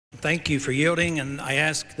Thank you for yielding, and I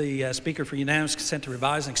ask the Speaker for unanimous consent to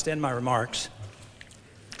revise and extend my remarks.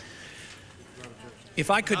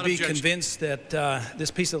 If I could be convinced that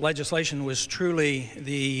this piece of legislation was truly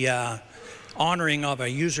the honoring of a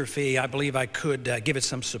user fee, I believe I could give it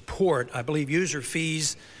some support. I believe user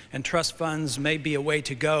fees and trust funds may be a way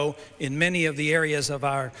to go in many of the areas of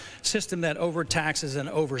our system that overtaxes and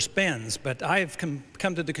overspends. But I have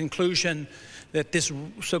come to the conclusion that this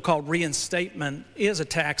so-called reinstatement is a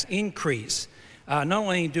tax increase. Not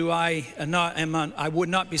only do I would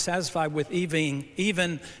not be satisfied with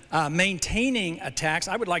even maintaining a tax.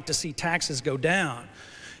 I would like to see taxes go down.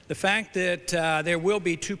 The fact that there will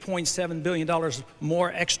be $2.7 billion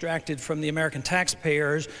more extracted from the American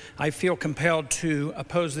taxpayers, I feel compelled to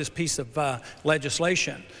oppose this piece of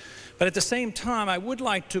legislation. But at the same time, I would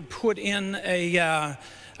like to put in a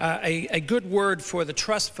good word for the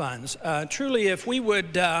trust funds. Truly, if we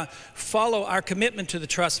would follow our commitment to the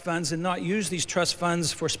trust funds and not use these trust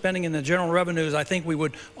funds for spending in the general revenues, I think we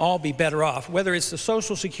would all be better off. Whether it's the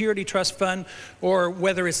Social Security Trust Fund, or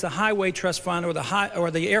whether it's the Highway Trust Fund, or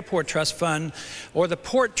the Airport Trust Fund, or the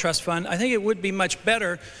Port Trust Fund, I think it would be much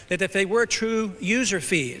better that if they were true user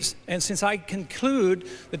fees. And since I conclude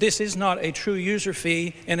that this is not a true user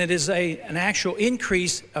fee and it is an actual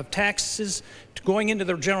increase of taxes going into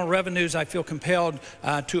the general revenues, I feel compelled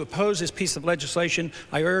to oppose this piece of legislation.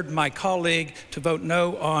 I urge my colleague to vote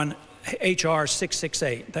no on H.R.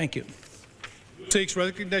 668. Thank you. Seeks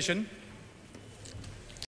recognition.